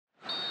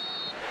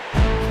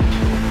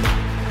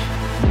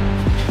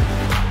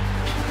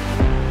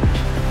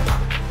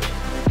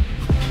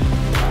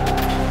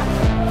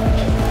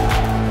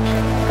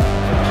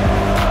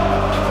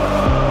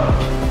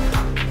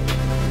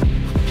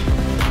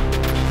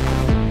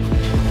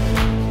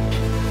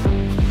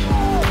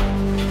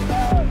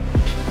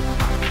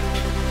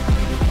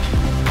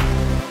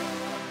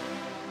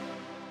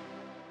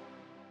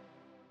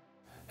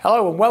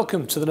Hello and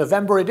welcome to the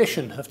November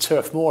edition of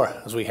Turf Moor.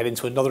 As we head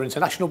into another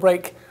international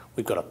break,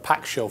 we've got a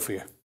packed show for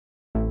you.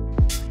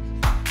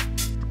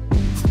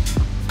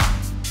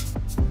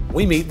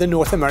 We meet the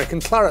North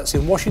American Clarets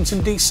in Washington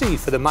DC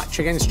for the match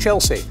against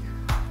Chelsea.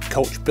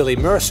 Coach Billy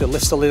Mercer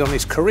lifts the lid on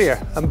his career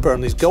and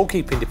Burnley's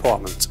goalkeeping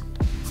department.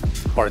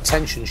 Our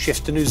attention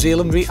shifts to New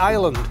Zealand v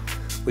Ireland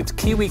with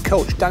Kiwi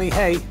coach Danny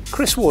Hay,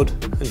 Chris Wood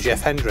and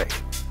Jeff Hendrick.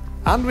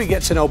 And we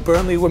get to know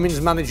Burnley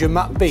women's manager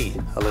Matt B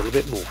a little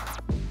bit more.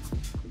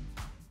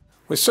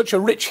 With such a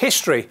rich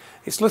history,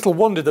 it's little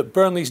wonder that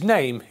Burnley's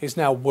name is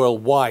now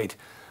worldwide.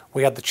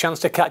 We had the chance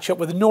to catch up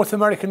with the North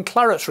American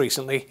Clarets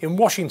recently in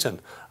Washington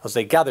as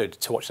they gathered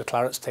to watch the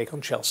Clarets take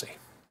on Chelsea.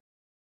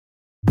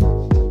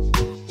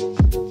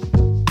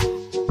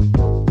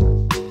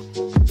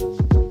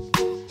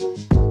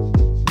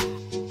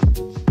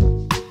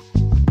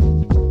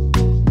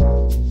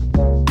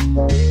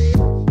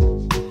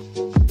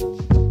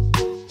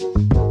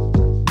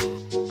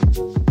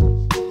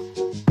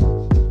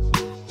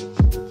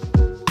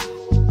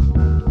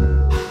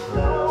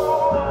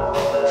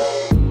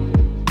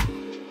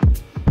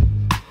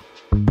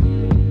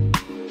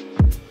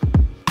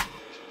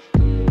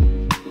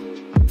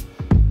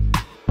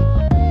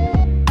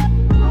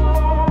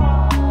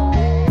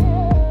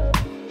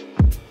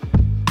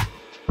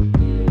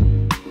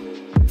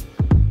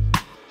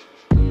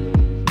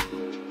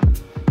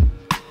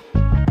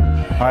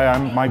 Hi,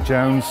 I'm Mike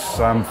Jones.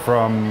 I'm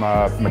from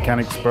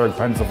Mechanicsburg,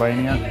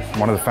 Pennsylvania.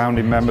 I'm one of the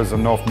founding members of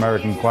North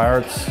American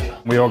Clarets.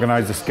 We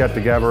organize this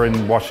get-together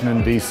in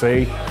Washington,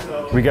 D.C.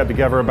 We get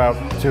together about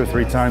 2 or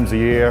 3 times a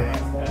year.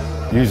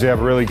 Usually have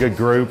a really good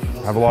group,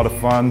 have a lot of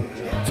fun,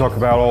 talk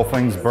about all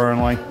things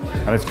Burnley,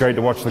 and it's great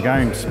to watch the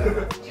games.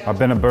 I've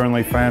been a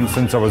Burnley fan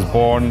since I was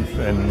born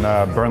in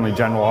Burnley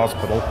General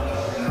Hospital.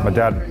 My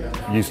dad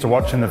used to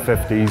watch in the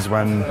 50s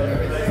when,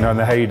 in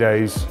the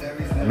heydays.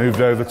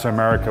 Moved over to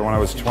America when I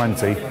was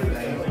 20.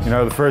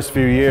 The first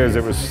few years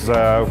it was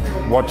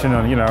watching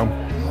on,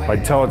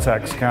 like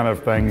teletext kind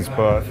of things,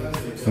 but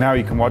now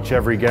you can watch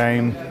every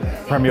game.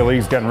 Premier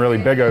League's getting really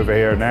big over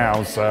here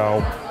now,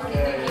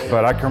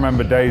 but I can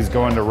remember days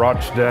going to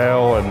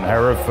Rochdale and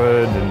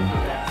Hereford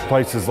and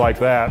places like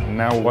that, and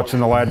now watching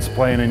the lads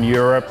playing in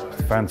Europe,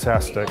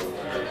 fantastic.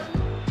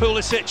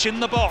 Pulisic in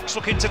the box,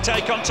 looking to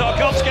take on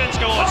Tarkowski and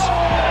scores.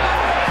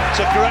 It's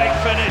a great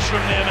finish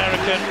from the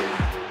American.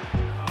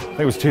 I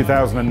think it was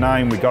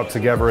 2009 we got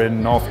together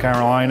in North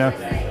Carolina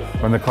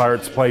when the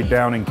Clarets played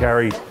down in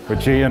Cary. But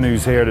Gian,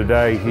 who's here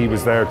today, he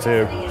was there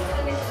too.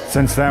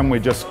 Since then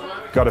we just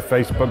got a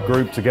Facebook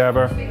group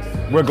together.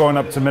 We're going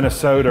up to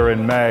Minnesota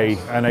in May,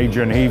 and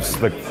Adrian Heath's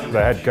the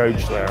head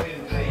coach there.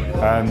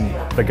 And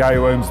the guy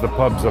who owns the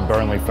pub's a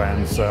Burnley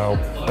fan, so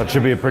that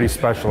should be a pretty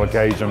special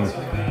occasion.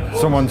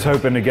 Someone's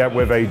hoping to get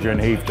with Adrian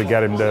Heath to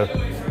get him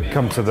to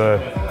come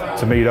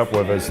to meet up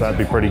with us. That'd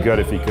be pretty good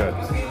if he could.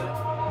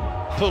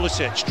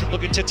 Pulisic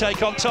looking to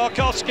take on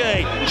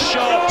Tarkowski.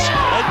 Shot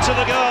into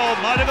the goal.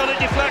 Might have got a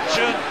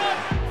deflection.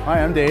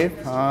 Hi, I'm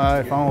Dave.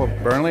 I follow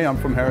Burnley. I'm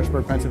from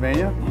Harrisburg,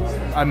 Pennsylvania.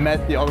 I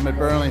met the ultimate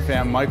Burnley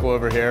fan, Michael,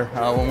 over here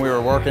when we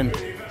were working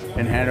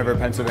in Hanover,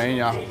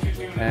 Pennsylvania,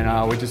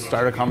 and we just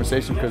started a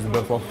conversation because we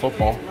both love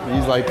football. And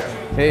he's like,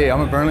 "Hey, I'm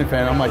a Burnley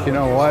fan." I'm like, "You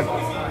know what?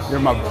 You're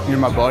my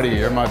buddy.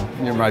 You're my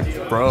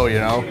bro.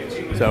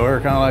 So we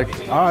were kind of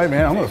like, all right,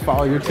 man, I'm going to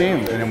follow your team.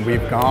 And then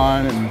we've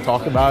gone and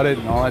talked about it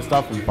and all that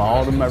stuff and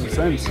followed them ever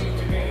since.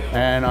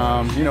 And,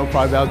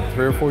 probably about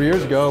 3 or 4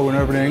 years ago, went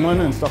over to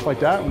England and stuff like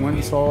that and went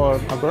and saw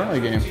a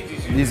Burnley game.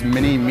 These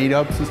mini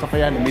meetups and stuff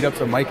like that, and the meetups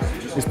that Mike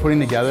is putting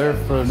together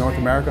for North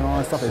America and all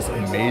that stuff is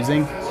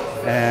amazing.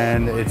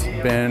 And it's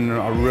been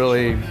a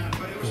really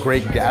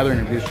great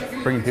gathering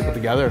of bringing people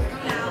together.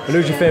 And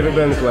who's your favorite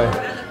Burnley player?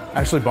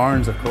 Actually,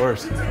 Barnes, of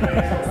course.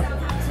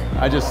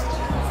 I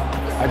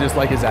just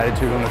like his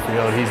attitude on the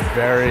field. He's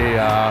very,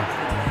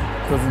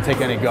 doesn't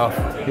take any guff.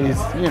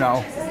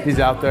 He's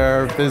out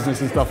there,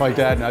 business and stuff like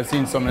that, and I've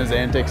seen some of his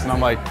antics, and I'm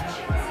like,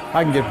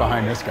 I can get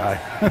behind this guy.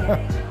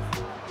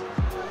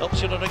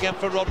 Option on again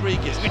for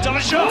Rodriguez. We've done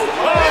a shot! Oh, the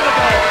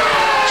goal!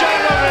 Jay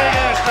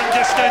Rodriguez from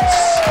distance.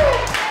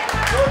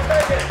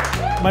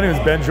 My name is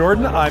Ben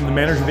Jordan. I'm the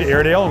manager of the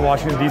Airedale in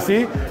Washington,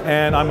 D.C.,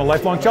 and I'm a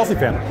lifelong Chelsea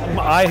fan.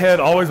 I had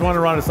always wanted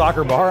to run a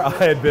soccer bar. I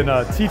had been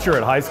a teacher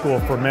at high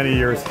school for many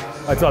years.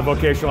 I taught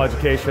vocational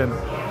education,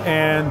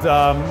 and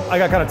I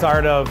got kind of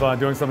tired of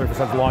doing something for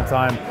such a long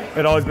time. It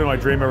had always been my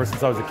dream ever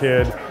since I was a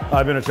kid.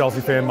 I've been a Chelsea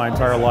fan my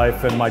entire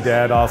life, and my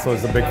dad also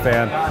is a big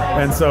fan,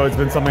 and so it's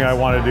been something I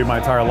wanted to do my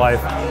entire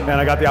life. And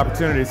I got the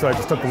opportunity, so I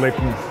just took the leap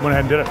and went ahead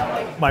and did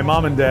it. My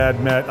mom and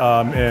dad met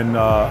in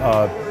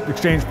an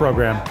exchange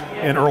program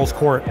in Earl's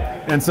Court,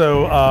 and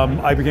so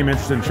I became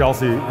interested in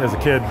Chelsea as a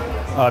kid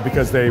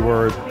because they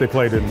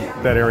played in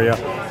that area.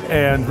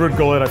 And Ruud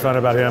Gullit, I found out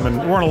about him, and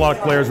there weren't a lot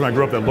of players when I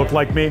grew up that looked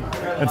like me,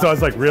 and so I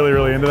was like really,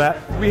 really into that.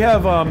 We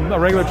have a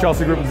regular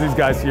Chelsea group with these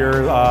guys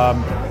here,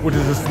 which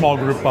is a small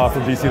group from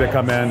DC that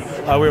come in.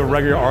 We have a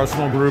regular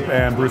Arsenal group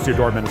and Borussia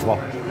Dortmund as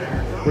well.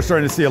 we're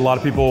starting to see a lot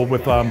of people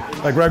with,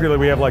 like regularly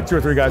we have like 2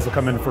 or 3 guys that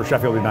come in for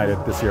Sheffield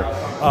United this year.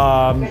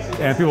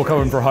 And people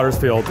coming for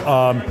Huddersfield.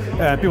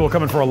 And people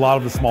coming for a lot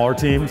of the smaller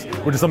teams,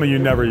 which is something you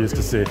never used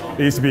to see. It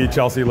used to be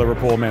Chelsea,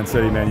 Liverpool, Man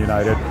City, Man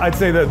United. I'd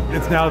say that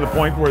it's now to the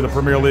point where the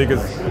Premier League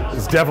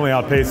has definitely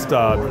outpaced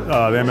the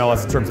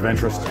MLS in terms of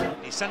interest.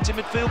 He's sent in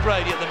midfield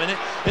Brady at the minute.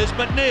 Here's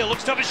McNeil,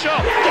 looks to have a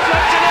shot.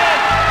 Deflected in!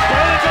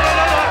 Burnley got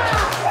another!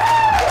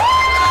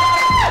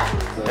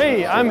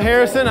 Hey, I'm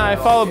Harrison. I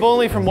follow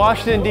Burnley from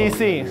Washington,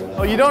 D.C.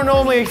 Well, you don't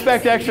normally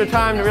expect extra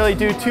time to really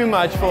do too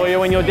much for you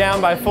when you're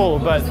down by full,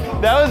 but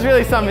that was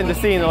really something to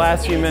see in the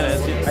last few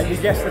minutes. And you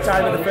guessed the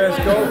time of the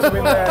first goal to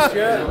win their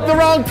shirt? The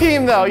wrong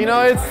team, though. You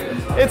know,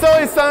 it's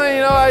always something,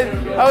 you know,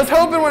 I was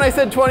hoping when I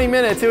said 20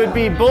 minutes, it would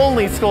be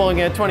Burnley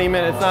scoring at 20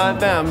 minutes, not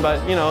them,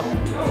 but, you know,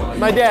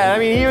 my dad, I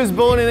mean, he was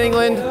born in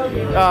England.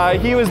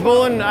 He was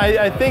born,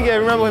 I think I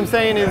remember him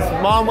saying his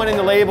mom went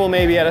into label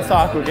maybe at a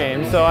soccer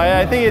game. So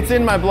I think it's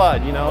in my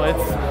blood, you know,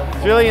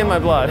 it's really in my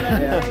blood.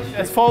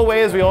 As far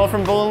away as we are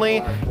from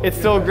Burnley, it's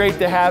still great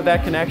to have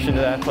that connection to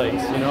that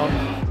place, you know.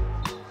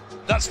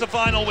 That's the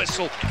final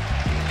whistle.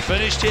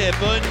 Finished here,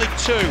 Burnley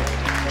 2,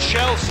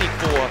 Chelsea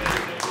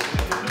 4.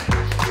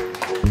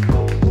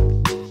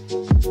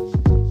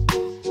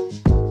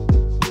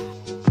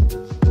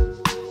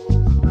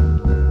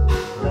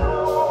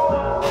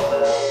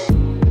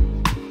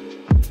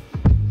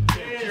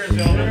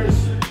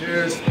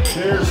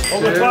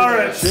 On the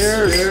Clarets!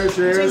 Cheers! Cheers!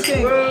 Cheers!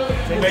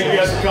 Thank you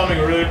guys for coming,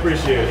 I really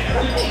appreciate it.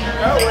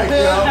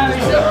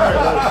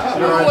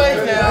 You're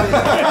awake now.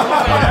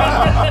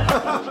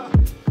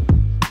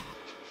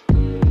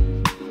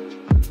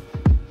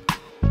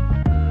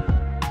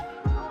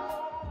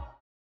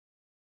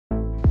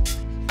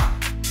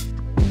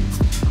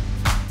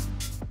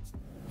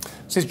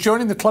 Since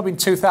joining the club in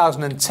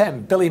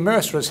 2010, Billy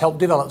Mercer has helped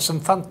develop some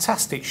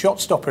fantastic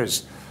shot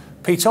stoppers.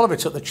 Pete Oliver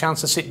took the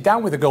chance to sit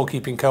down with the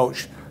goalkeeping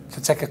coach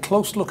to take a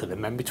close look at the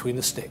men between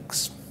the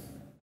sticks.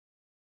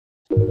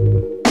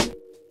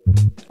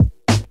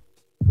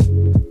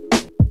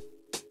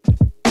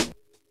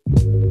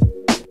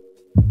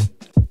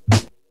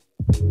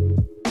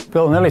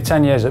 Bill, nearly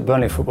 10 years at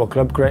Burnley Football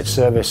Club, great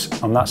service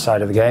on that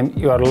side of the game.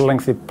 You had a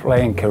lengthy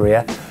playing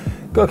career.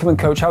 Goalkeeping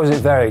coach, how was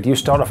it varied? You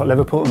started off at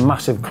Liverpool, a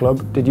massive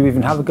club. Did you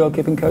even have a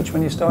goalkeeping coach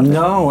when you started?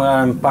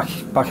 No,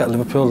 back at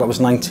Liverpool, that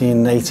was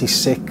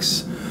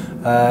 1986.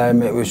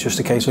 It was just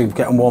a case of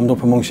getting warmed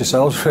up amongst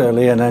yourselves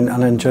really, and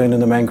then joining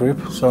the main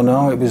group. So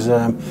no, it was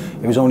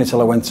only till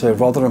I went to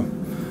Rotherham,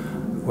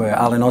 where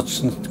Alan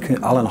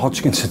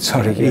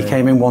Hodgkinson, he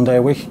came in 1 day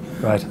a week.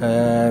 Right.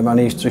 And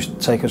he used to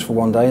just take us for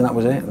 1 day, and that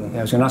was it. Yeah,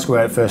 I was going to ask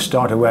where it first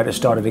started, where it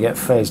started to get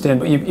phased in.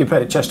 But you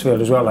played at Chesterfield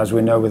as well, as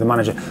we know, with the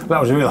manager. Well,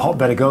 that was a real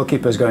hotbed of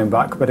goalkeepers going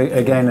back. But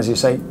again, as you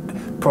say,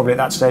 probably at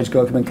that stage,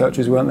 goalkeeping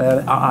coaches weren't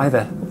there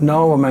either.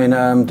 No, I mean,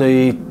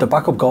 the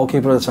backup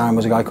goalkeeper at the time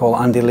was a guy called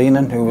Andy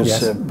Leenan, who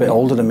was a bit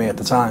older than me at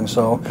the time.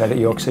 So played at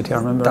York City, I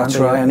remember. That's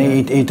Andy, right,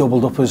 and he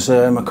doubled up as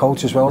a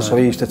coach as well. Right. So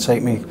he used to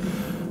take me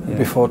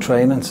before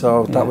training.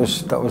 So that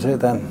was it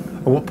then.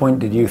 At what point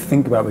did you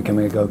think about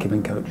becoming a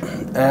goalkeeping coach?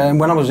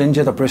 When I was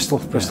injured at Bristol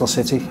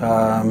City,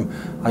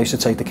 I used to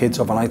take the kids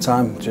overnight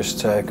time.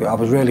 I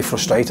was really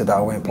frustrated that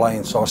I wasn't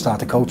playing, so I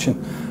started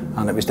coaching.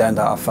 And it was then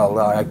that I felt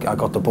that I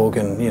got the bug,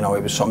 and you know,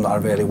 it was something that I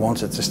really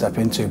wanted to step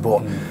into,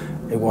 but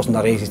it wasn't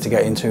that easy to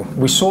get into.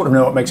 We sort of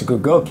know what makes a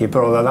good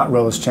goalkeeper, although that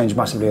role has changed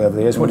massively over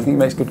the years. What do you think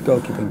makes a good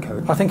goalkeeping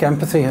coach? I think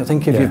empathy. I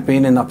think if you've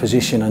been in that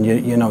position and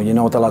you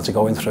know what the lads are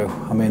going through.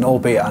 I mean,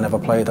 albeit I never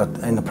played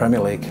in the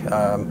Premier League,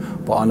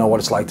 but I know what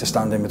it's like to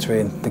stand in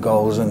between the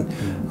goals and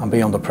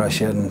be under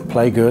pressure and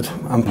play good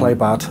and play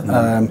bad.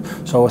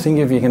 So I think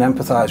if you can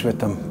empathise with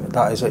them,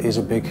 that is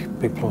a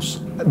big plus.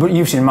 But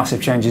you've seen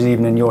massive changes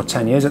even in your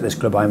 10 years at this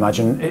club, I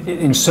imagine,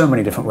 in so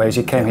many different ways.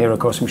 You came here, of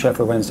course, from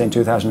Sheffield Wednesday in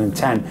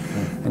 2010,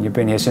 and you've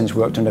been here since,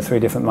 worked under 3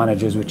 different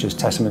managers, which is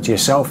testament to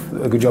yourself,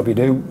 a good job you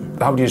do.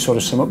 How do you sort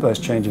of sum up those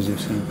changes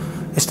you've seen?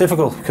 It's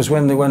difficult because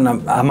when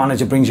a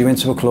manager brings you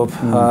into a club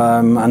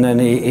and then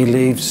he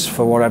leaves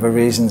for whatever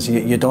reasons,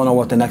 you don't know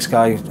what the next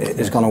guy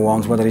is going to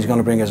want, whether he's going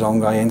to bring his own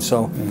guy in.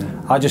 So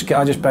I just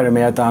bury my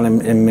head down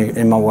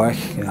in my work,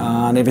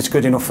 and if it's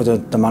good enough for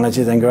the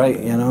manager, then great,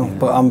 you know.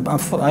 But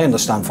I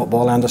understand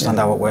football, I understand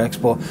how it works.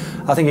 But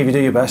I think if you do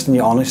your best and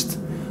you're honest,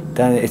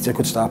 then it's a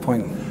good start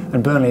point.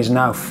 And Burnley is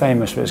now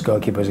famous for its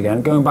goalkeepers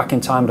again. Going back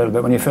in time a little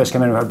bit, when you first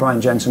came in, we had Brian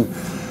Jensen,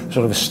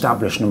 sort of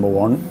established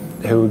 #1,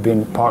 who had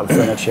been part of the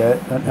furniture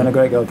and a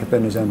great goalkeeper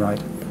in his own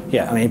right.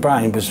 Yeah, I mean,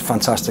 Brian was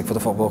fantastic for the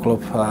football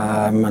club,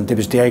 and there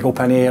was Diego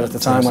Penny here at the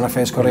time when I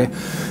first got here.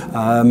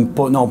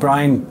 But no,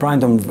 Brian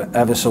done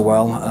ever so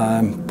well.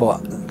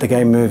 But the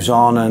game moves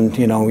on, and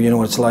you know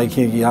what it's like.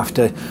 You have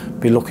to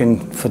be looking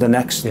for the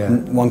next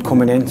one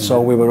coming in.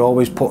 So we were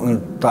always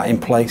putting that in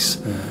place.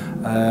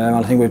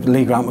 I think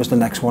Lee Grant was the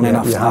next one in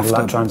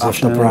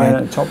after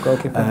Brian. Top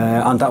goalkeeper.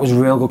 And that was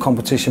real good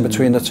competition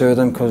between the two of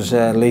them because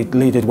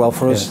Lee did well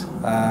for us.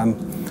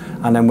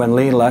 And then when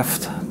Lee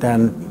left,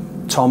 then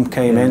Tom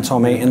came in,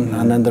 Tom Eaton,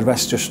 and then the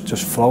rest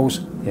just flows.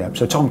 Yeah,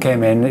 so Tom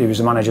came in, he was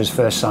the manager's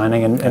first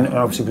signing, and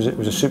obviously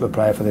was a super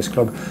player for this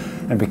club,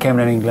 and became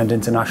an England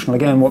international.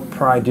 Again, what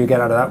pride do you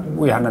get out of that?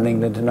 We hadn't an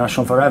England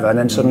international forever, and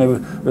then suddenly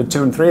we had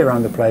 2 and 3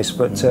 around the place,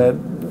 but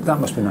that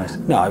must be nice.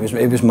 No,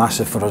 it was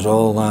massive for us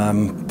all,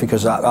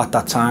 because at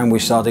that time we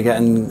started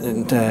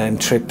getting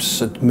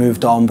trips,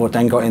 moved on, but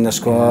then got in the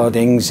squad,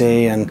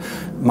 Ingsy and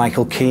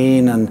Michael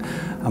Keane and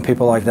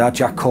people like that.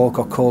 Jack Cork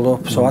got called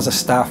up. So as a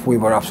staff, we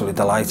were absolutely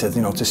delighted,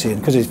 you know, to see it.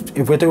 Because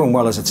if we're doing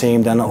well as a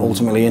team, then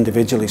ultimately,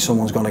 individually,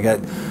 someone's going to get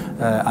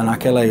an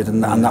accolade,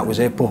 and that was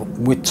it. But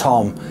with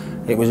Tom,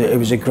 it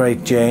was a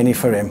great journey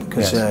for him,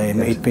 because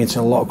he'd been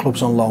to a lot of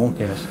clubs on loan.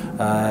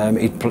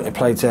 He'd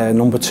played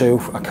number 2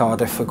 at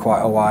Cardiff for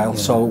quite a while.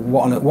 So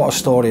what a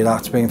story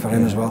that's been for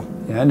him as well.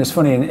 Yeah, and it's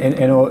funny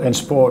in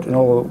sport, in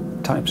all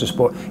types of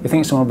sport, you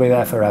think someone will be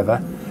there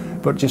forever.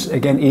 But just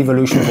again,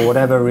 evolution for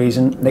whatever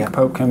reason. Nick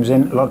Pope comes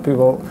in. A lot of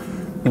people,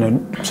 you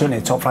know, certainly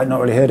the top flight,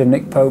 not really heard of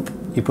Nick Pope.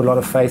 You put a lot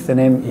of faith in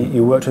him.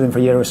 You worked with him for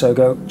a year or so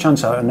ago.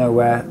 Chance out of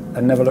nowhere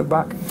and never look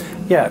back.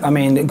 Yeah, I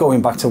mean,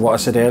 going back to what I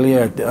said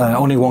earlier,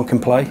 only one can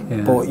play,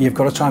 but you've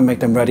got to try and make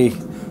them ready.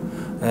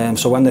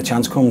 So when the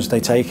chance comes, they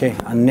take it.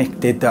 And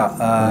Nick did that.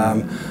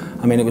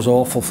 I mean, it was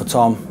awful for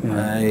Tom.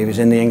 He was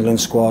in the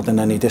England squad, and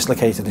then he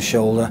dislocated his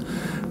shoulder.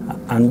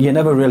 And you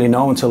never really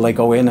know until they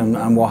go in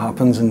and what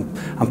happens.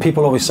 And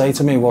people always say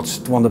to me, what's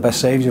one of the best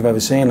saves you've ever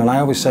seen? And I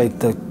always say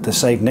the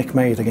save Nick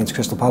made against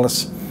Crystal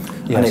Palace.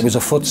 And it was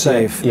a foot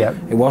save.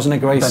 It wasn't a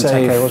great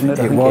save. Wasn't it?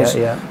 It was.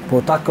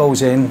 But that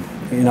goes in,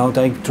 you know,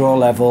 they draw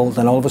level,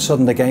 then all of a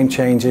sudden the game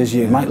changes.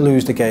 You might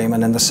lose the game,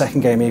 and then the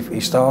second game he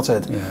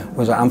started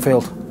was at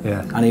Anfield.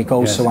 And he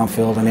goes to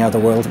Anfield and he had a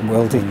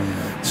worldie.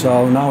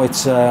 So no,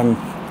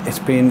 it's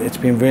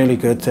been really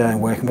good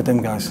working with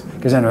them guys.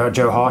 Because then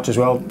Joe Hart as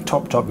well,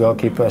 top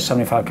goalkeeper,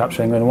 75 caps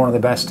for England, one of the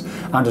best.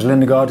 Anders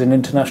Lindegaard in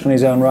international in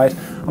his own right.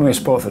 I mean,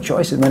 sport for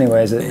choice in many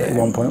ways at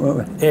one point,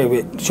 weren't we?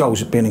 Yeah,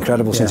 Joe's been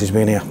incredible since he's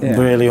been here.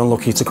 Really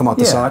unlucky to come out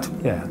the side.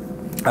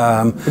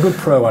 A good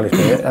pro, while he's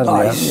been,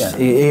 hasn't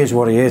he? He is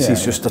what he is.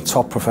 He's just a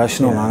top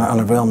professional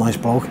and a real nice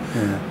bloke.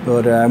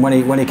 But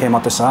when he came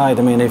out the side,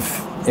 I mean,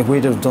 if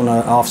we'd have done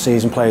a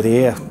half-season Player of the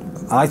Year,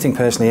 I think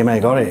personally he may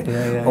have got it,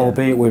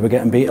 albeit we were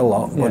getting beat a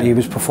lot, but he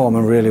was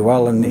performing really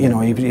well, and you know,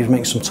 he was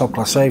making some top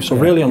class saves, so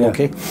really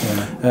unlucky.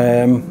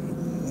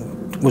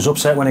 Was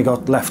upset when he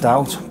got left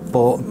out,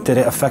 but did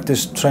it affect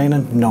his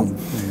training? No.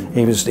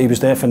 He was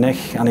there for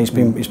Nick, and he's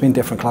been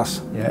different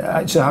class.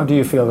 So how do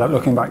you feel that,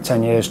 looking back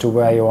 10 years to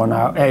where you are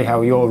now,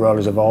 how your role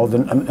has evolved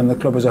and the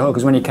club as a whole?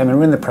 Because when you came in,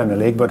 we're in the Premier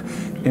League, but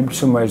in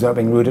some ways, without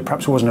being rude, it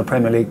perhaps wasn't a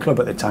Premier League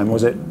club at the time,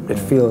 was it? It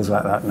feels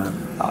like that now.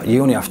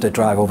 You only have to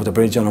drive over the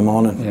bridge on a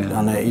morning,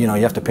 and you know,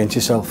 you have to pinch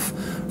yourself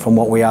from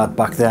what we had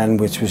back then,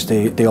 which was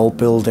the old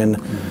building.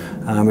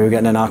 We were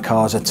getting in our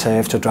cars at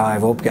TAFE to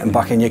drive up, getting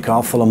back in your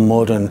car full of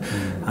mud,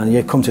 and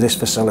you come to this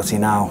facility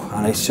now,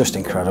 and it's just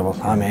incredible.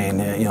 I mean,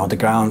 you know, the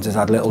ground has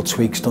had little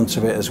tweaks done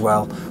to it as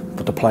well,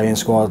 but the playing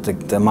squad,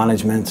 the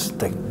management,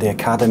 the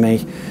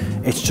academy,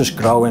 it's just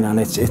growing, and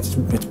it's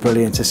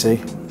brilliant to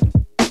see.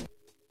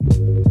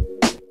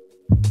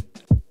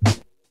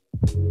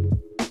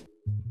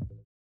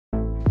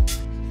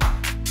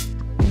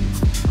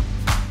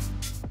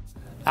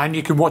 And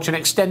you can watch an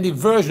extended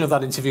version of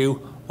that interview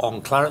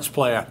on Clarets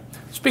Player.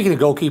 Speaking of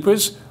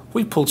goalkeepers,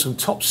 we pulled some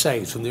top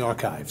saves from the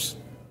archives.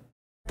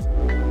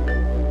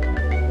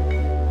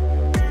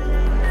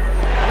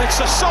 It's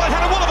a solid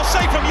header, one of a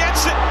save from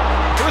Jensen.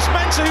 It was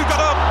Mensa who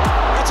got up.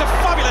 That's a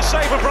fabulous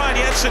save from Brian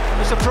Jensen.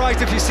 I'm surprised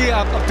if you see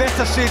a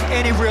better save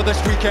anywhere this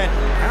weekend.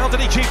 How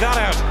did he keep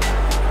that out?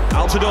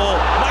 Altidore,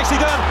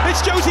 nicely done. It's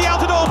Josie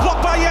Altidore,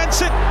 blocked by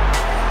Jensen.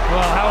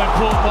 Well, how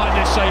important might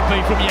this save be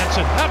from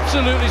Jensen?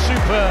 Absolutely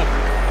superb.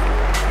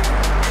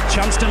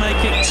 Chance to make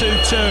it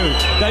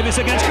 2-2. Davis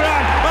against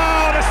Grant.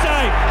 Oh, what a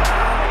save!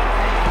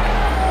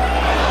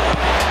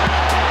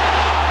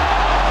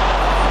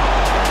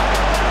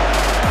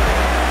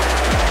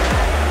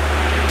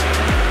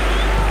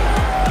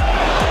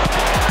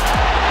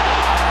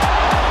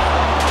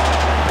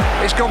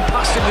 It's gone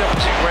past him the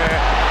opposite way,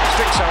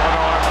 sticks out an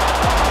arm.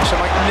 It's a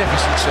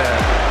magnificent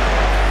save.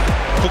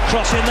 Good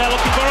cross in there,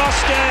 looking for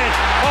Austin.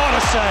 Oh, what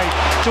a save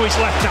to his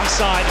left-hand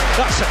side.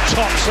 That's a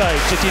top save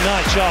to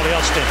deny Charlie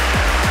Austin.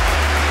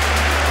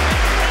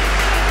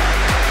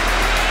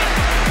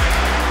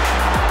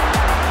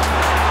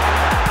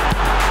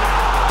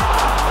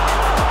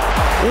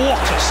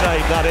 What a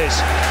save that is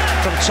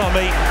from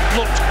Tommy.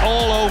 Looked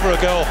all over a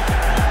goal.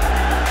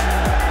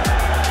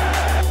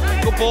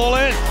 Good ball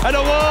in,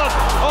 header one.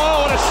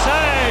 Oh, what a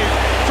save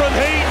from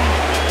Heaton.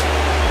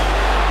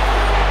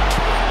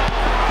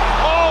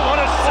 Oh, what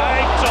a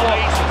save,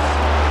 Tommy.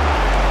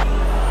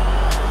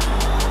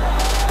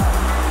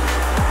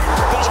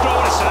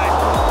 Cosgrove, what a save.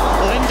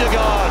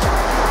 Lindegaard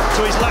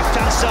to his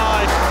left-hand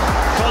side.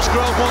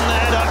 Cosgrove won the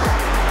header.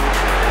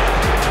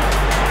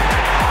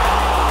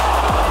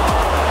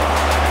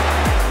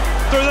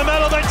 Through the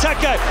middle, then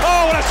Teke.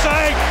 Oh, what a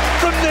save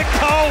from Nick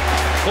Pope.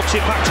 Hooks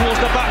it back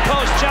towards the back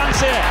post. Chance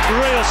here.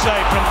 Real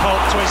save from Pope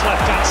to his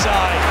left-hand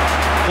side.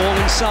 Ball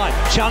inside.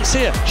 Chance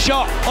here.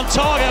 Shot on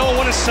target. Oh,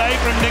 what a save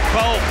from Nick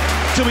Pope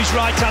to his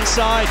right-hand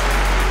side.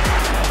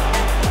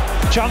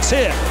 Chance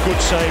here. Good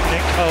save,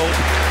 Nick Pope.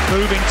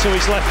 Moving to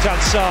his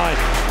left-hand side.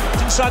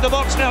 It's inside the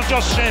box now,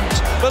 Josh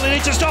Sims. But they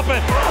need to stop him.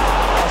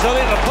 It's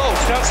only at the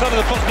post. Outside of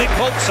the post. Nick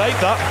Pope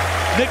saved that.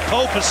 Nick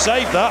Pope has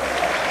saved that.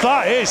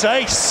 That is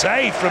a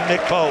save from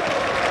Nick Pope.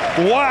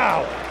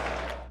 Wow.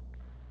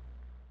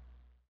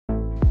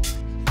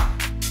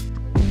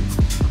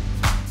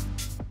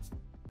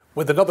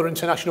 With another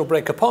international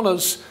break upon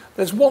us,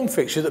 there's one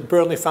fixture that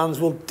Burnley fans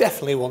will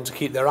definitely want to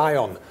keep their eye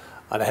on.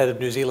 And ahead of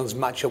New Zealand's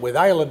matchup with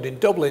Ireland in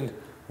Dublin,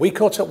 we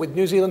caught up with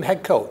New Zealand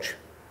head coach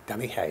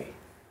Danny Hay.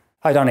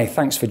 Hi Danny,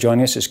 thanks for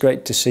joining us. It's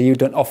great to see you.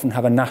 Don't often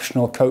have a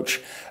national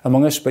coach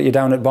among us, but you're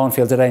down at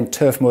Barnfield today and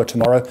Turf Moor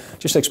tomorrow.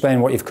 Just explain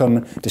what you've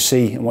come to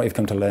see and what you've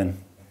come to learn.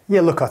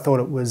 Yeah, look, I thought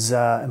it was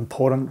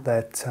important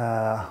that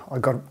I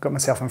got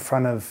myself in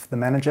front of the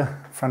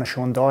manager, in front of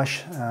Sean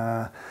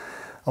Dyche.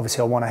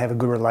 Obviously, I want to have a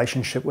good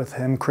relationship with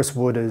him. Chris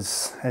Wood,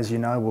 as you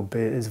know,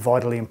 is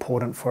vitally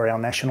important for our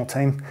national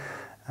team.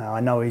 I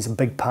know he's a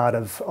big part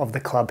of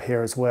the club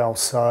here as well,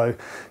 so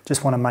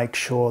just want to make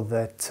sure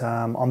that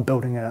I'm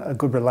building a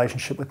good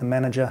relationship with the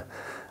manager,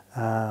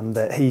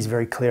 that he's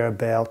very clear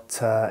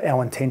about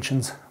our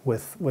intentions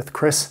with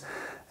Chris,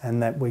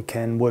 and that we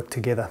can work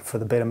together for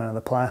the betterment of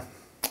the player.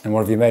 And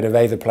what have you made of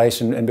A, the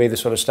place, and B, the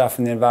sort of staff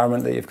and the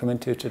environment that you've come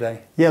into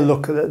today? Yeah,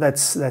 look,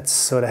 that's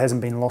sort of hasn't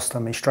been lost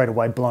on me. Straight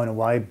away, blown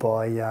away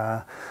by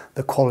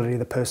the quality of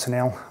the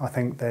personnel. I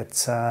think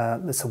that's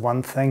the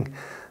one thing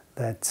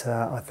that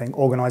I think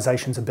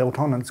organisations are built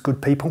on, and it's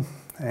good people.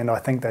 And I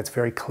think that's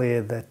very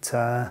clear that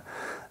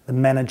the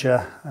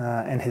manager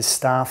and his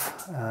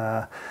staff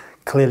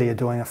clearly are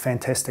doing a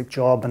fantastic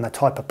job, and the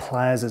type of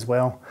players as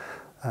well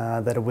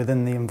that are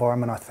within the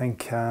environment. I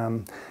think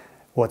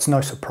well, it's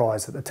no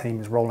surprise that the team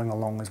is rolling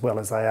along as well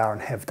as they are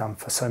and have done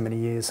for so many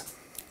years.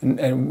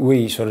 And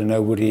we sort of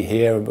know Woody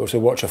here, but also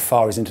watch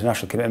afar his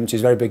international commitments.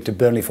 He's very big to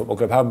Burnley Football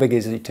Club. How big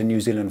is he to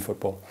New Zealand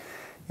football?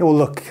 Yeah, well,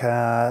 look,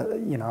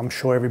 you know, I'm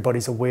sure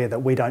everybody's aware that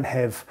we don't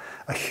have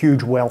a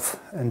huge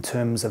wealth in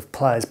terms of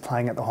players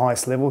playing at the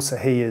highest level. So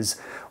he is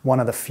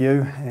one of the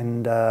few,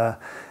 and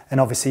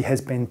obviously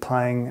has been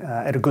playing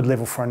at a good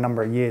level for a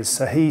number of years.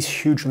 So he's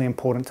hugely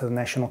important to the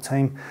national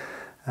team.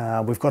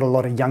 We've got a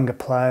lot of younger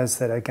players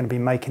that are going to be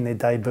making their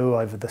debut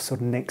over the sort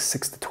of next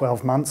 6 to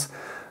 12 months.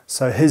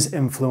 So his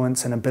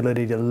influence and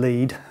ability to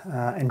lead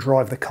and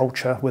drive the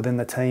culture within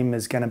the team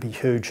is going to be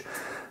huge.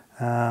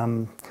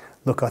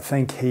 Look, I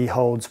think he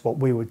holds what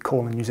we would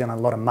call in New Zealand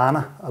a lot of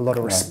mana, a lot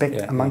of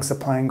respect amongst the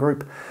playing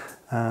group.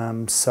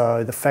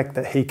 So the fact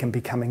that he can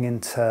be coming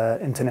into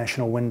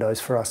international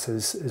windows for us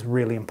is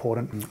really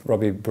important.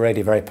 Robbie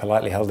Brady very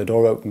politely held the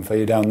door open for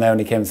you down there when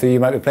he came through. You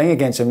might be playing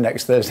against him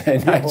next Thursday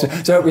night. So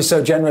don't be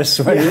so generous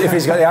if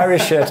he's got the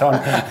Irish shirt on.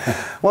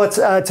 Well,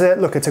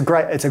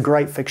 it's a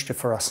great fixture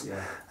for us.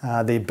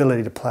 Yeah. The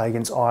ability to play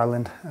against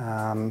Ireland,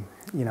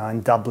 you know,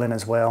 in Dublin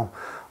as well,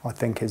 I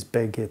think is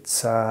big.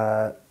 It's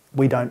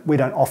we don't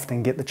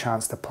often get the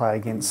chance to play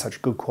against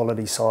such good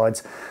quality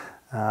sides.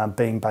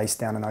 Being based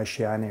down in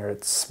Oceania,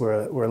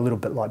 we're a little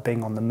bit like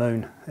being on the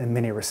moon in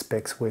many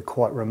respects. We're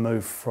quite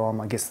removed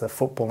from, I guess, the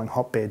footballing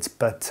hotbeds.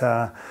 But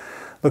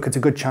look, it's a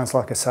good chance,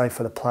 like I say,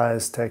 for the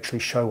players to actually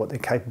show what they're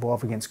capable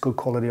of against good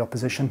quality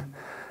opposition.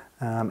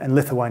 And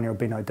Lithuania will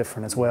be no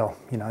different as well.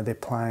 You know, they're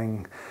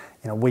playing,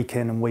 you know, week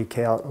in and week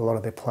out, a lot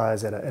of their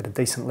players at a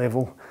decent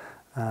level.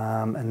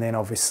 And then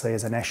obviously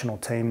as a national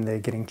team they're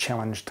getting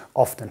challenged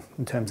often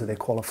in terms of their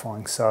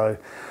qualifying. So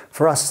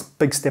for us,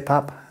 big step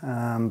up,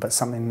 but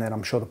something that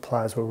I'm sure the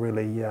players will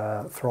really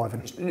thrive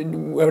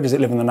in. Where does it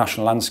live on the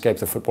national landscape,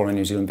 the football in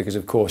New Zealand? Because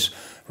of course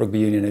rugby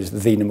union is the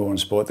 #1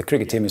 sport. The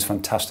cricket team is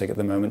fantastic at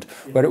the moment.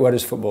 Where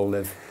does football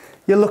live?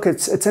 Yeah, look,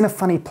 it's in a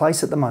funny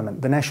place at the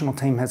moment. The national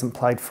team hasn't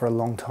played for a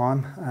long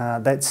time.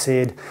 That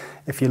said,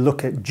 if you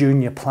look at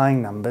junior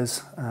playing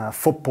numbers,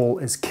 football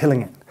is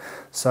killing it.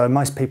 So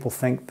most people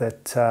think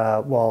that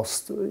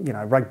whilst you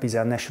know rugby's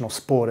our national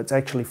sport, it's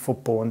actually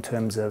football in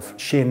terms of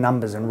sheer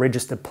numbers and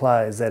registered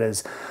players that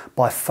is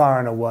by far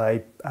and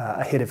away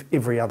ahead of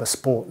every other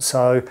sport.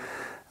 So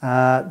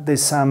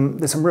there's some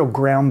real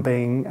ground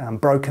being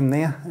broken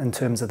there in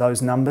terms of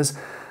those numbers.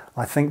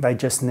 I think they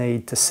just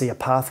need to see a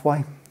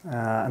pathway.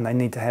 And they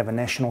need to have a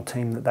national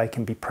team that they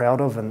can be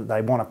proud of and that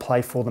they want to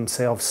play for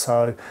themselves.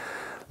 So,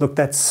 look,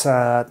 that's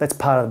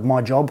part of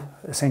my job,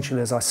 essentially,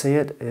 as I see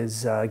it,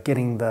 is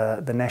getting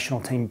the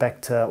national team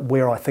back to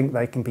where I think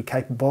they can be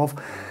capable of,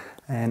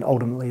 and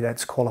ultimately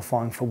that's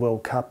qualifying for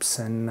World Cups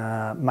and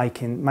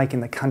making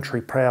the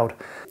country proud.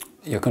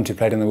 Your country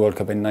played in the World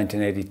Cup in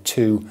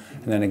 1982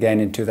 and then again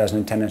in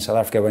 2010 in South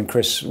Africa when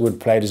Chris Wood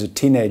played as a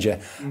teenager.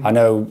 I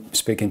know,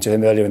 speaking to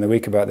him earlier in the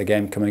week about the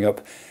game coming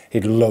up,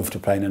 he'd love to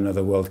play in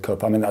another World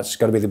Cup. I mean, that's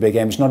got to be the big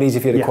aim. It's not easy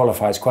for you to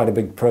qualify. It's quite a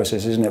big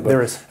process, isn't it? But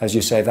there is. As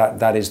you say,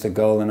 that is the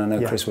goal, and I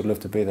know Chris would love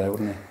to be there,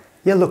 wouldn't he?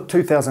 Yeah, look,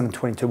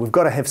 2022, we've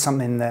got to have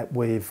something that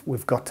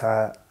we've got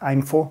to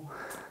aim for.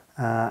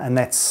 And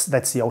that's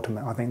the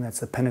ultimate. I think that's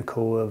the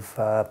pinnacle of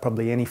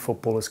probably any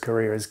footballer's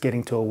career, is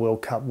getting to a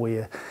World Cup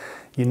where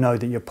you know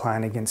that you're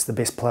playing against the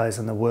best players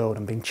in the world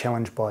and being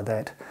challenged by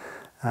that.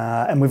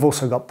 And we've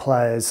also got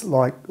players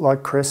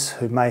like Chris,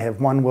 who may have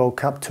 1 World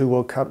Cup, 2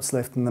 World Cups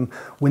left in them,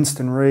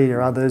 Winston Reid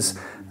or others.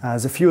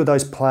 There's a few of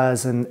those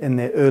players in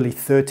their early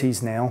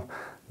 30s now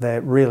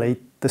that really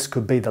this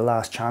could be the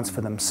last chance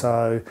for them.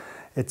 So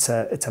it's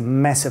a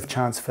massive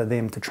chance for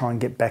them to try and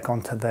get back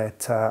onto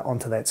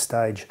that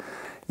stage.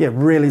 Yeah,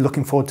 really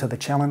looking forward to the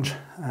challenge.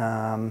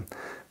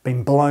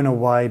 Been blown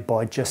away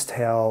by just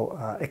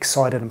how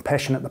excited and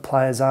passionate the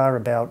players are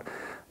about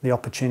the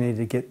opportunity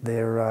to get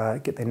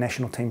their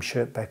national team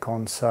shirt back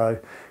on. So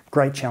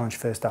great challenge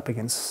first up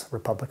against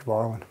Republic of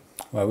Ireland.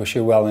 Well, I wish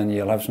you well, and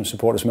you'll have some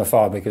supporters from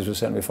afar, because we'll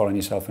certainly be following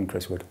yourself and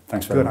Chris Wood.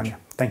 Thanks very much. Good on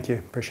you. Thank you.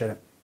 Appreciate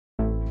it.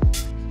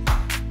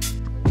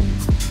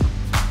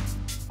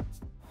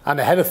 And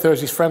ahead of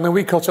Thursday's friendly,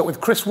 we caught up with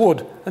Chris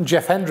Wood and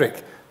Jeff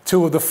Hendrick,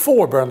 2 of the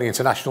 4 Burnley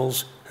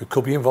internationals who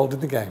could be involved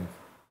in the game.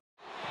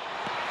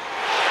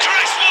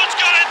 Chris Wood's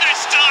got it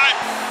this time.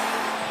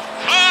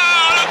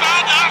 How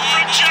about that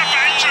from Jeff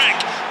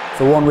Hendrick?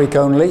 For 1 week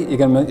only, you're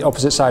going to be on the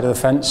opposite side of the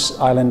fence,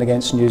 Ireland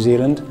against New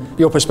Zealand.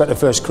 Your perspective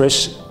first,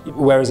 Chris,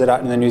 where is it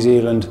at in the New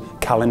Zealand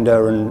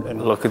calendar?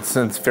 And Look, it's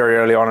very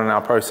early on in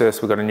our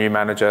process. We've got a new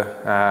manager,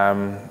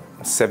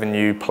 7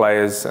 new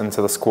players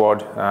into the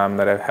squad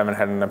that haven't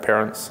had an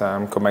appearance,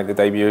 could make the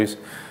debuts.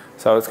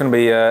 So it's going to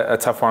be a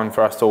tough one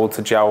for us all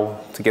to gel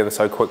together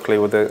so quickly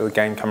with the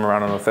game coming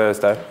around on a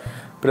Thursday.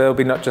 But it'll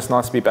be not just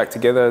nice to be back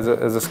together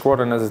as a squad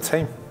and as a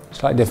team.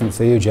 Slightly different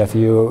for you, Jeff.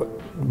 You're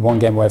 1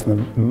 game away from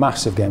a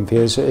massive game for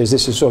you. Is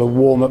this a sort of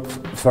warm-up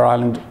for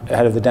Ireland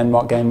ahead of the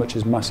Denmark game, which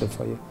is massive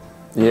for you?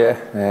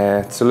 Yeah,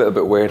 it's a little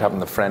bit weird having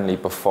the friendly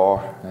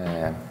before.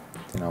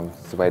 You know,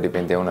 the way they've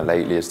been doing it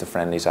lately is the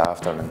friendlies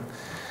after, and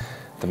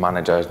the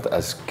manager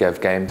has give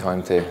game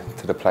time to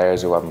the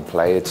players who haven't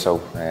played, so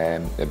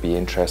it'd be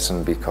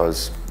interesting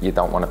because you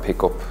don't want to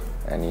pick up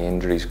any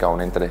injuries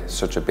going into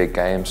such a big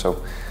game.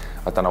 So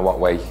I don't know what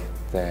way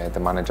the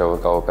manager will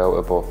go about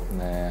it, but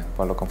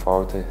we're looking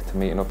forward to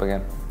meeting up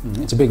again.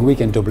 It's a big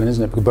week in Dublin,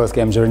 isn't it? Because both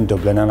games are in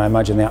Dublin, and I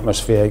imagine the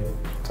atmosphere...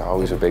 It's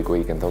always a big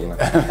week in Dublin.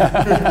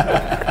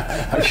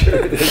 I'm sure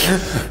it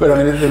is. But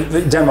I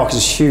mean, Denmark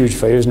is huge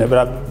for you, isn't it?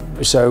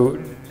 But so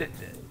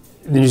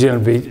the New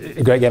Zealand would be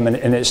a great game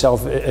in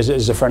itself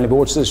as a friendly. But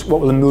what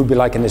will the mood be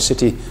like in the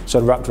city,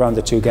 sort of wrapped around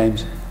the 2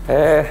 games?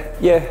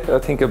 Yeah, I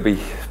think it'll be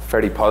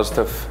very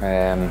positive.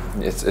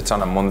 It's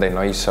on a Monday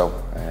night, so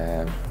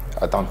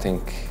I don't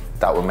think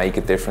that will make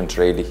a difference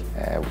really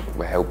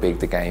with how big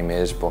the game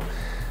is. But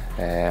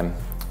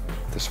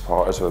the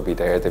supporters will be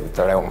there.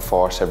 They're out in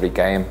force every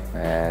game.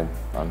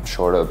 I'm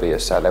sure it'll be a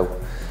sellout.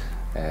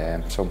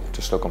 So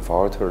just looking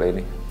forward to it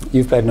really.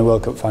 You've played in the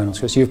World Cup finals,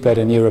 Chris. You've played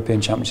in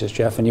European Championships,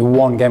 Jeff, and you're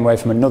 1 game away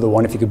from another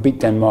one. If you could beat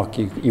Denmark,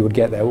 you would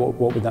get there.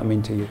 What would that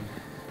mean to you?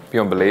 It'd be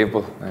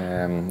unbelievable.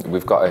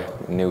 We've got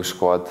a new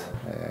squad.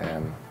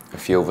 A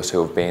few of us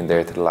who have been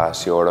there to the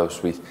last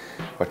Euros.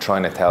 We're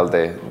trying to tell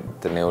the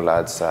new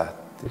lads that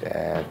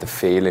the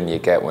feeling you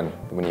get when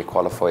you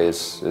qualify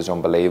is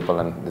unbelievable,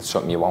 and it's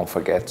something you won't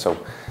forget. So,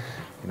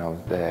 you know,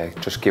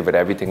 just give it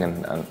everything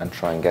and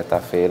try and get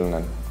that feeling.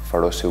 And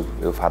for us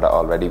who've had it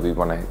already, we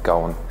want to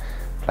go and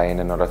play in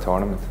another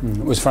tournament.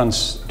 Was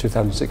France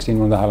 2016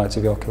 one of the highlights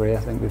of your career?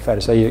 I think it'd be fair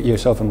to say.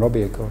 Yourself and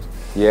Robbie, of course.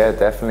 Yeah,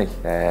 definitely.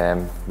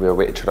 We were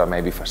with each other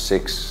maybe for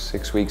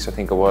six weeks, I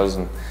think it was,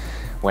 and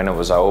when it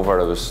was over,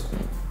 it was,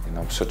 you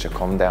know, such a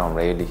come down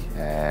really.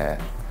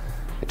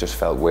 It just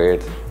felt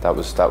weird. That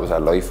was our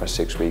life for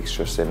 6 weeks,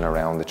 just sitting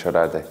around each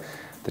other,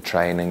 the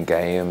training,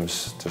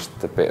 games, just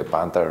a bit of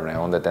banter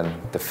around it, and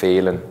the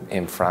feeling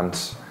in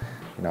France.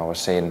 You know, we're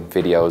seeing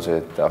videos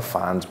of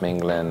fans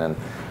mingling and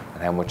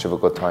how much of a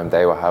good time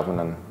they were having,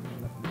 and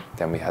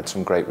then we had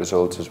some great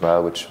results as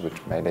well, which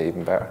made it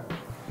even better.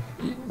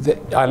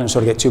 Ireland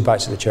sort of get 2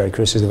 bites of the cherry,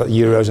 Chris. They've got the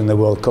Euros and the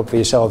World Cup. For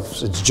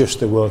yourselves, it's just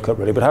the World Cup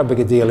really. But how big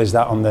a deal is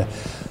that on the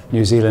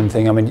New Zealand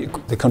thing? I mean,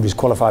 the country's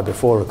qualified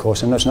before, of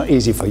course, and that's not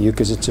easy for you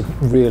because it's a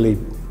really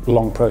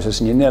long process,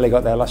 and you nearly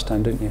got there last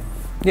time, didn't you?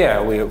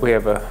 Yeah, we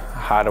have a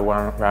harder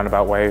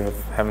roundabout way of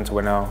having to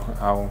win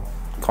our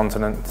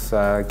continent's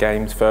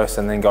games first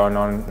and then going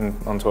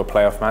onto a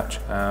playoff match,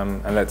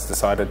 and that's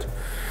decided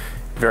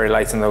very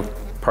late in the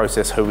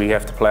process who we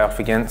have to play off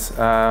against.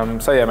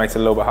 So yeah, it makes it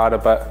a little bit harder,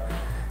 but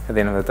at the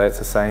end of the day, it's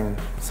the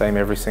same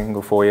every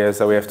single 4 years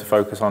that we have to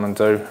focus on and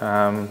do.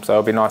 So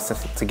it'll be nice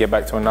to get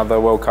back to another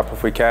World Cup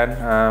if we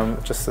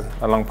can. Just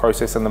a long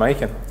process in the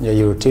making. Yeah,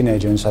 you were a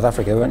teenager in South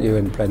Africa, weren't you,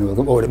 and playing the World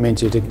Cup? What would it mean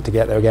to you to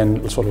get there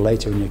again sort of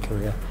later in your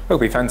career? It'll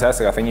be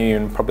fantastic. I think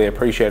you probably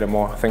appreciate it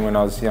more. I think when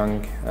I was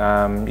young,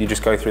 you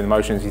just go through the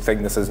motions. You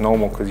think this is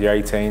normal because you're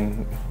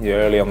 18, you're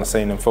early on the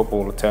scene in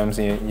football terms,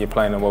 and you're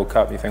playing a World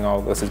Cup. You think,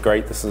 oh, this is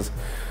great, this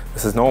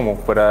is normal,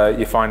 but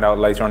you find out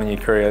later on in your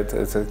career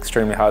it's an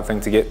extremely hard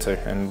thing to get to,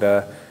 and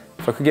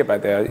if I could get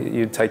back there,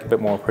 you'd take a bit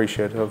more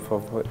appreciative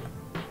of it.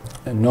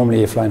 And normally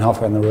you're flying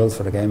halfway on the world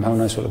for a game. How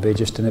nice will it be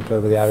just to nip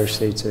over the Irish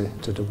Sea to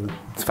Dublin?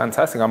 It's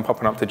fantastic. I'm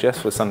popping up to Jess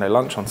for Sunday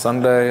lunch on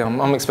Sunday.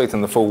 I'm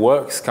expecting the full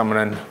works coming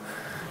in.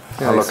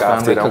 I look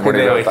after them. I'm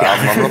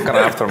looking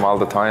after them all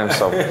the time,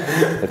 so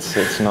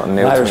it's not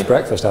new. Irish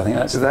breakfast, I think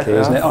that's exactly, the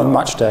key, isn't it? On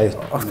match day.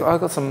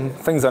 I've got some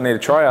things I need to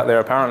try out there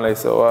apparently.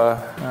 So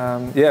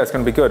yeah, it's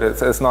going to be good.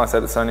 It's nice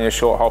that it's only a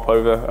short hop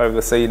over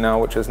the sea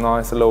now, which is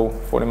nice. A little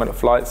 40-minute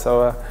flight,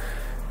 so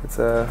it's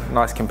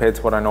nice compared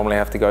to what I normally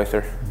have to go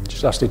through.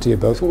 Just lastly to you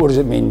both, what does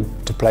it mean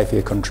to play for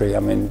your country? I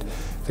mean,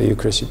 for you,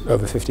 Chris,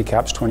 over 50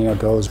 caps, 20-odd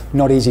goals.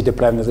 Not easy to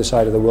play on the other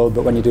side of the world,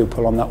 but when you do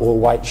pull on that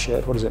all-white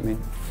shirt, what does it mean?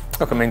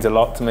 Look, it means a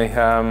lot to me.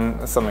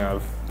 It's something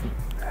I've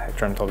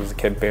dreamt of as a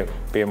kid,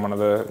 being one of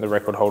the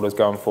record holders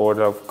going forward.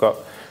 I've got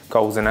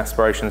goals and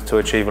aspirations to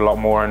achieve a lot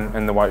more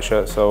in the white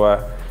shirt, so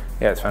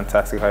yeah, it's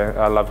fantastic.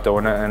 I love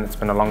doing it, and it's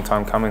been a long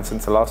time coming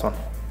since the last one.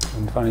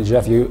 And finally,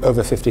 Jeff, you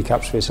over 50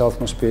 caps for yourself,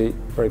 must be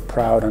very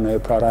proud. I know you're a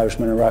proud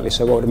Irishman, and rightly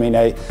so. What would it mean?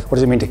 What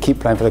does it mean to keep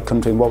playing for the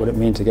country, and what would it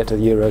mean to get to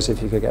the Euros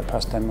if you could get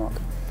past Denmark?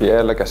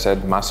 Yeah, like I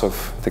said,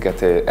 massive to get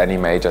to any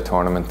major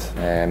tournament.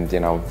 You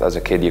know, as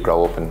a kid you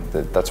grow up and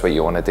that's what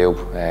you want to do.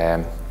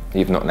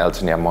 You've nothing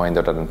else in your mind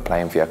other than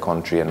playing for your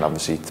country and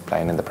obviously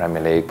playing in the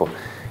Premier League. But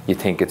you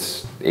think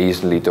it's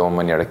easily done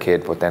when you're a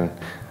kid, but then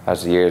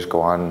as the years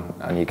go on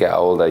and you get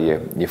older,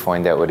 you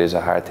find out it is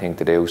a hard thing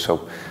to do.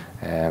 So,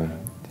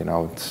 you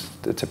know,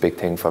 it's a big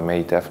thing for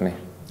me, definitely.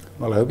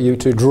 Well, I hope you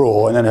two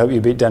draw, and then I hope you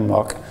beat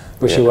Denmark.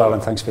 Wish you well,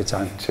 and thanks for your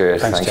time.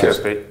 Cheers. Thanks,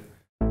 Pete.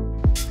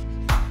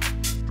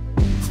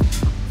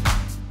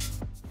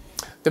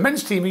 The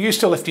men's team are used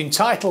to lifting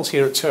titles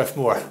here at Turf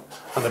Moor,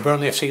 and the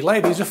Burnley FC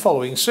ladies are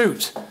following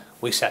suit.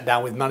 We sat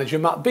down with manager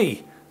Matt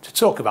B to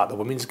talk about the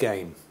women's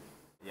game.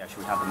 Yeah, should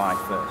we have the mic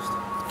first?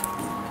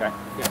 Okay.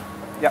 Yeah.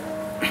 Yep.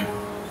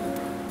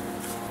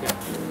 Yeah.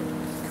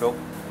 Cool.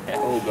 Yeah.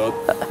 All good.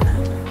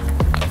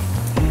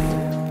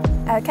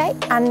 Okay,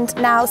 and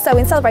now, so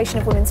in celebration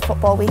of Women's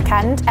Football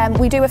Weekend,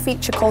 we do a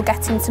feature called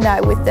Getting to Know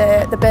with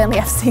the Burnley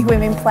FC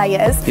women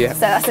players. Yeah.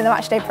 So that's in the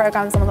matchday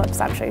programmes on the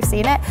website, I'm sure you've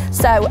seen it.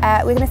 So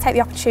we're going to take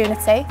the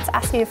opportunity to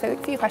ask you a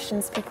few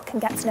questions so people can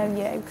get to know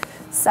you.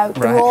 So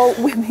they're all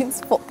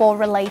women's football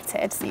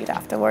related, so you don't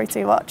have to worry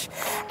too much.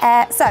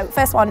 So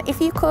first one,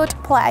 if you could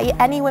play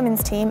any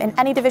women's team in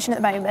any division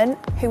at the moment,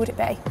 who would it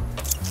be?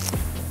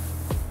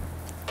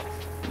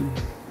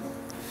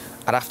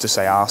 I'd have to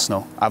say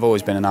Arsenal. I've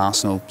always been an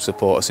Arsenal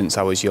supporter since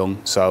I was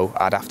young, so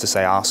I'd have to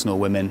say Arsenal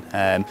women,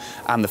 and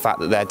the fact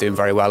that they're doing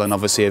very well and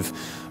obviously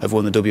have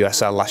won the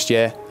WSL last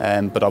year,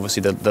 but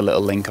obviously the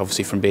little link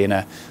obviously from being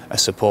a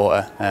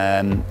supporter,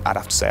 I'd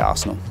have to say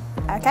Arsenal.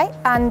 Okay,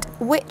 and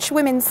which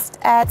women's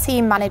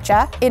team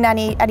manager in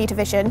any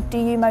division do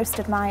you most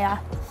admire?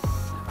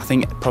 I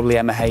think probably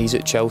Emma Hayes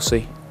at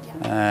Chelsea,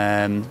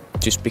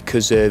 just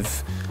because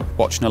of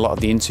watching a lot of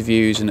the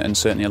interviews and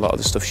certainly a lot of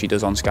the stuff she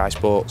does on Sky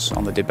Sports,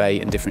 on the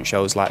debate and different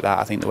shows like that.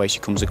 I think the way she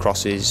comes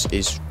across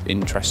is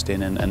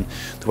interesting, and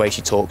the way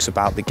she talks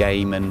about the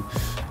game and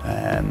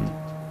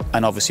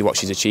obviously what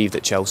she's achieved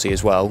at Chelsea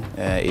as well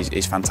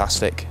is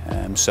fantastic.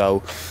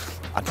 So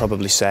I'd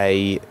probably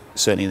say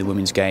certainly the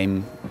women's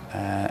game,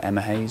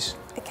 Emma Hayes.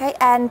 Okay,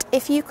 and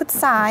if you could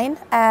sign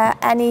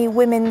any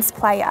women's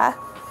player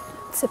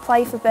to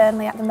play for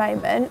Burnley at the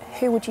moment,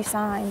 who would you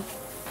sign?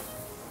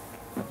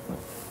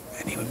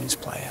 Any women's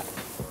player?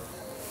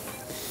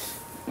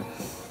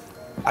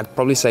 I'd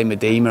probably say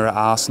Medema at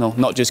Arsenal,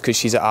 not just because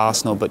she's at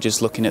Arsenal, but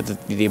just looking at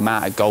the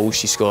amount of goals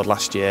she scored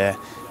last year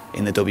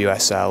in the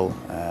WSL.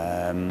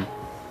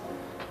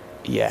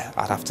 Yeah,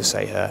 I'd have to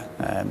say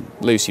her.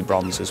 Lucy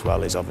Bronze as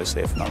well is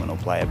obviously a phenomenal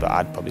player, but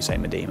I'd probably say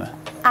Medema.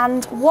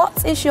 And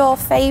what is your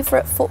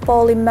favourite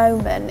footballing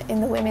moment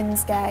in the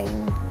women's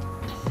game?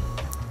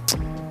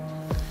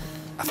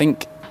 I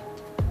think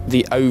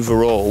the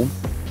overall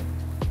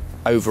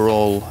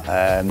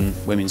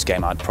women's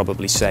game, I'd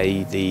probably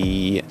say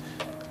the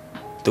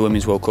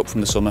Women's World Cup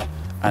from the summer,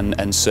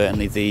 and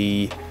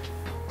certainly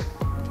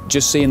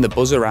just seeing the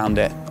buzz around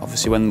it.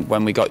 Obviously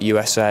when we got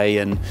USA,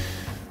 and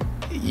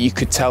you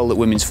could tell that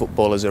women's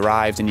football has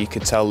arrived, and you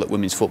could tell that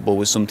women's football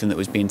was something that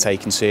was being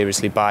taken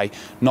seriously by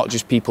not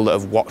just people that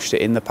have watched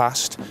it in the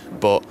past,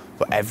 but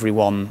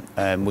everyone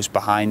was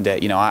behind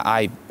it. You know,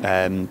 I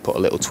put a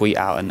little tweet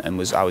out and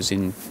I was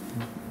in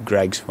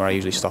Greg's, where I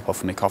usually stop off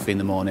for my coffee in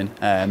the morning,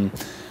 and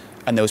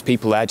there was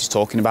people there just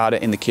talking about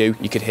it in the queue.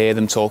 You could hear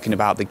them talking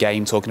about the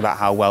game, talking about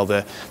how well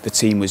the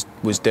team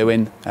was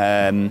doing,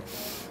 and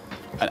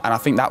I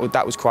think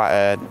that was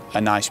quite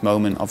a nice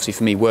moment. Obviously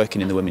for me,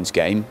 working in the women's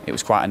game, it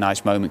was quite a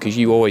nice moment, because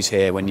you always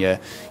hear when you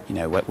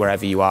know,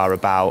 wherever you are,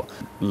 about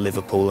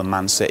Liverpool and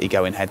Man City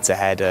going head to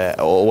head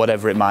or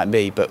whatever it might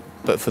be, but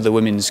for the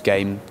women's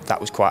game,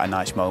 that was quite a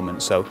nice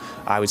moment, so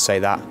I would say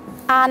that.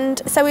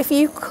 And so if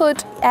you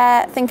could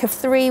think of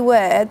 3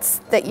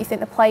 words that you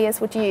think the players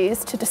would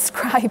use to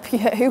describe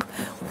you,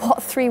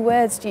 what 3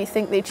 words do you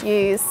think they'd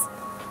use?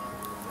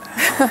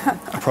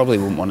 I probably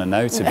wouldn't want to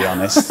know, to be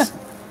honest.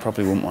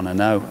 Probably wouldn't want to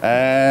know.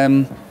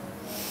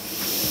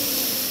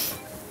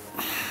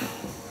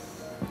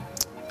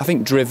 I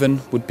think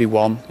driven would be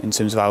one, in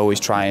terms of I always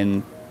try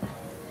and,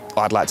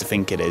 I'd like to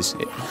think it is,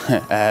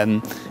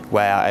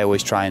 where I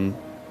always try and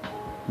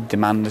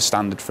demand a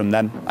standard from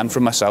them and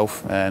from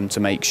myself, to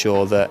make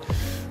sure that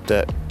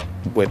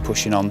we're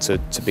pushing on to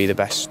be the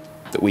best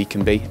that we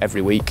can be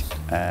every week.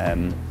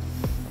 I'd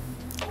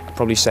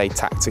probably say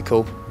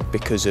tactical,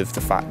 because of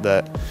the fact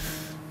that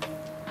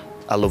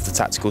I love the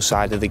tactical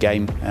side of the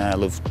game. I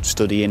love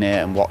studying it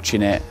and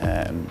watching it,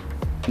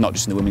 not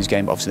just in the women's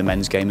game, but obviously the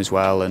men's game as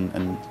well,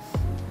 and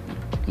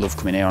love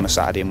coming here on a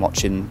Saturday and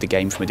watching the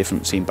game from a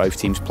different, seeing both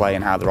teams play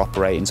and how they're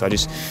operating. So I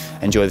just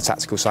enjoy the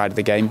tactical side of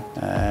the game.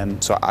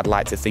 So I'd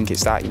like to think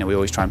it's that. You know, we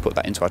always try and put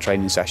that into our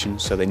training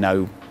sessions so they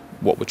know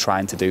what we're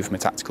trying to do from a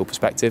tactical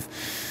perspective.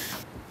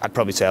 I'd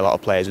probably say a lot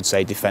of players would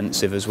say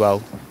defensive as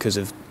well, because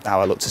of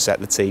how I look to set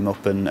the team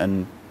up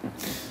and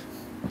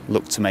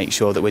look to make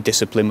sure that we're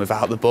disciplined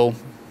without the ball.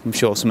 I'm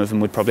sure some of them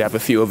would probably have a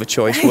few other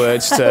choice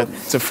words to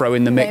throw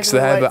in the mix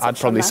there, but I'd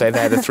probably say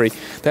they're the three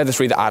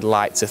that I'd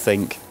like to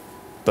think.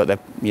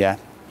 But yeah,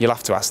 you'll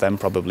have to ask them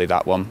probably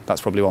that one.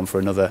 That's probably one for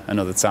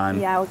another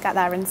time. Yeah, we'll get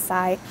their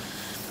insight.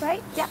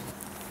 Great, yeah,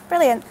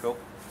 brilliant. Cool.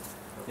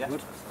 Yeah,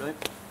 good,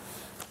 brilliant.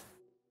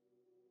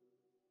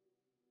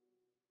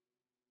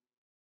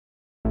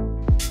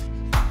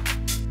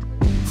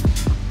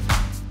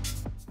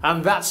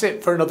 And that's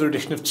it for another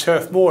edition of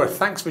Turf Moor.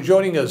 Thanks for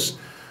joining us.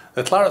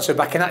 The Clarets are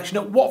back in action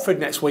at Watford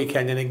next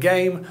weekend in a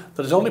game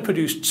that has only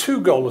produced 2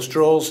 goalless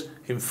draws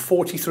in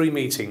 43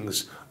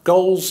 meetings.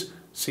 Goals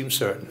seem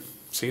certain.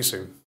 See you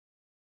soon.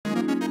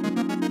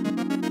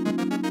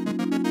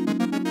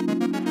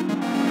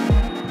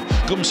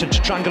 Gumson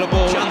to triangle a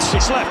ball. Chance,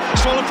 it's left.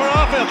 It's fallen for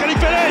Arfield. Can he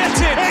finish?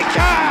 Gets it. He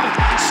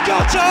can!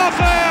 Scott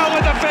Arfield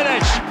with the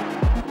finish.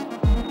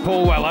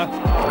 Paul Weller.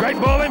 Great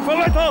ball in for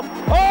Little.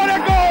 Oh, the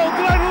goal!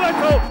 Glenn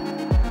Little.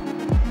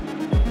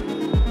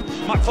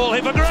 McFall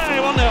hit for Gray,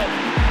 1-0.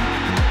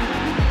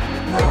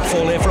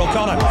 Fall here for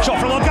O'Connor. Shot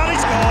from O'Connor,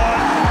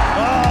 scored.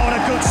 Oh, what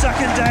a good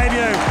second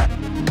debut.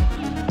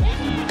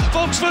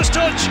 Volk's first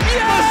touch.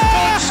 Yes!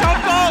 First touch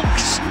of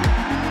Volk's.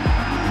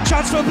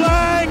 Chance for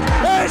Blake.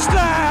 It's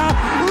there.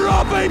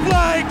 Robbie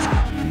Blake.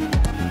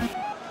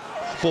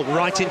 Ball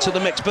right into the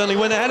mix. Burnley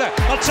win the header.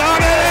 On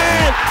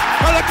target.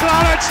 And the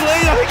Clarets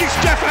lead. I think it's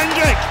Jeff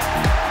Hendrick.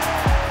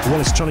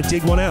 Wallace trying to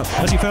dig one out.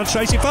 Has he found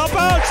Tracy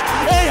Falpout?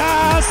 He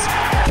has!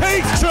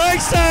 Keith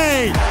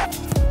Tracy!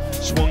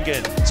 Swung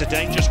in. It's a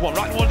dangerous one.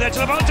 Right one there to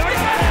the bottom.